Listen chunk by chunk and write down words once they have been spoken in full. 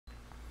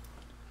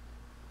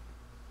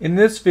In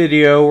this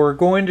video, we're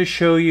going to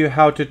show you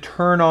how to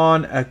turn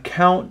on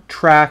account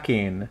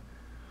tracking.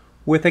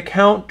 With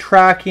account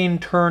tracking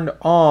turned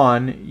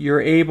on,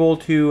 you're able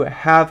to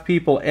have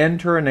people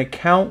enter an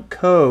account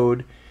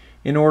code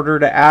in order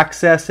to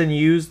access and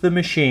use the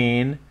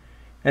machine,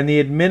 and the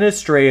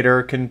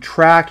administrator can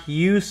track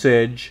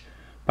usage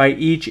by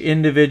each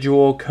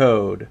individual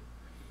code.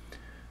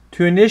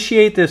 To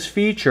initiate this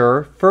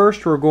feature,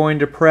 first we're going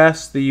to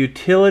press the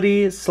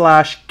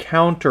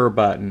Utility/Counter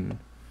button.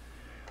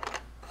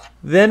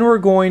 Then we're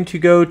going to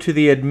go to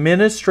the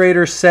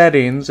administrator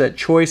settings at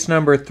choice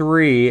number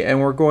 3, and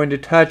we're going to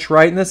touch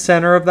right in the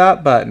center of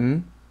that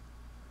button.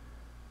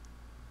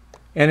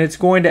 And it's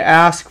going to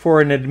ask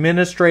for an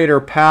administrator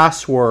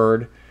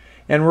password.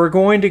 And we're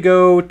going to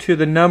go to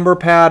the number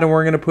pad and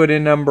we're going to put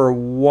in number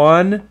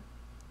 1,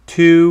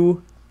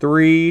 2,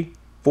 3,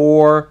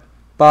 4,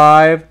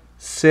 5,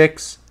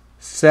 6,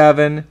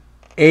 7,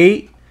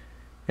 8.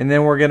 And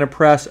then we're going to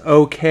press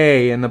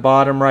OK in the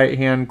bottom right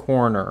hand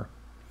corner.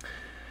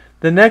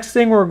 The next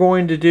thing we're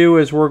going to do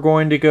is we're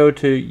going to go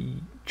to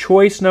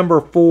choice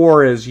number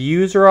 4 is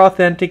user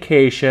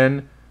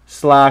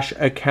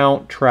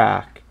authentication/account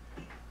track.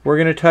 We're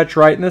going to touch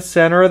right in the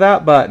center of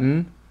that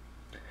button.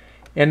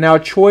 And now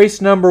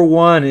choice number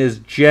 1 is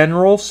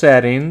general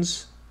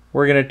settings.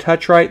 We're going to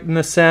touch right in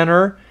the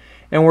center.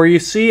 And where you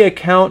see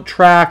account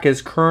track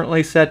is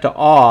currently set to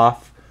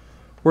off,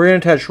 we're going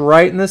to touch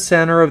right in the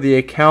center of the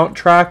account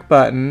track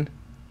button.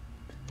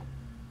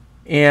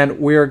 And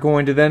we are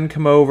going to then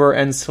come over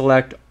and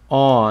select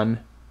on.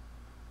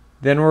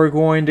 Then we're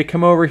going to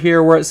come over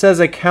here where it says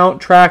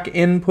account track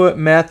input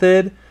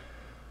method.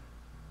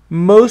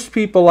 Most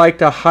people like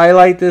to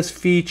highlight this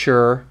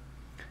feature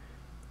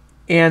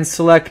and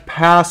select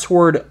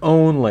password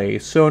only.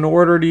 So in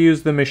order to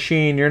use the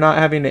machine, you're not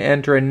having to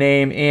enter a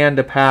name and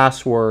a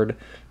password,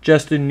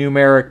 just a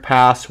numeric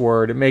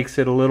password. It makes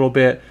it a little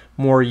bit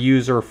more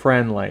user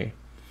friendly.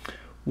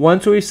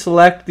 Once we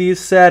select these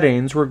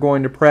settings, we're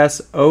going to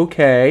press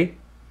OK.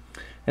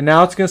 And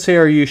now it's going to say,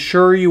 are you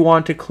sure you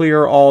want to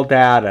clear all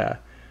data?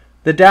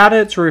 The data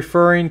it's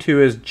referring to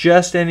is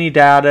just any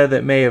data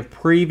that may have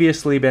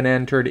previously been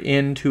entered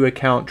into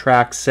account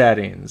track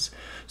settings.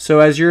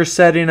 So as you're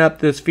setting up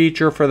this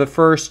feature for the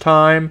first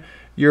time,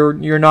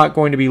 you're not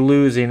going to be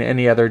losing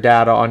any other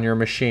data on your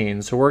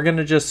machine. So we're going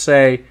to just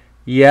say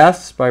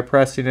yes by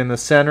pressing in the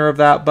center of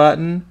that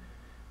button,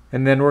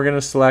 and then we're going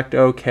to select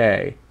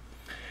OK.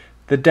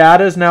 The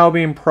data is now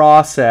being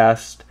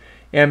processed,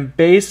 and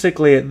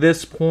basically at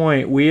this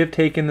point we have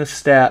taken the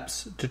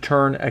steps to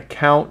turn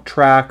account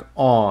track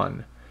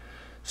on.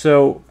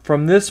 So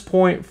from this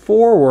point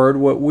forward,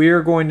 what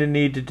we're going to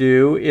need to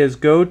do is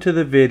go to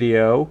the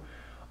video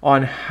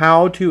on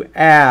how to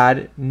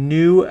add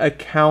new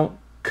account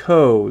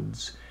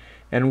codes.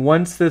 And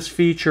once this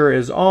feature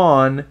is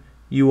on,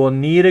 you will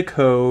need a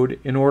code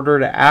in order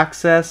to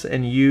access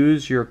and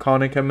use your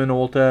Konica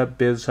Minolta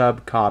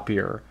BizHub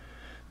copier.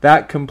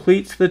 That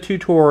completes the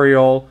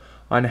tutorial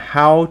on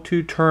how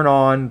to turn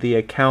on the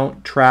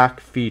account track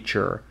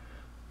feature.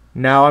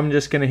 Now I'm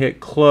just going to hit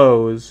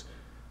close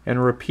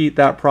and repeat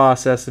that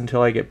process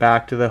until I get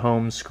back to the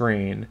home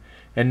screen.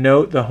 And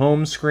note the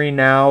home screen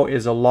now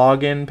is a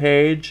login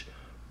page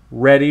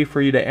ready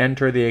for you to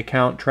enter the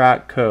account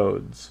track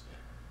codes.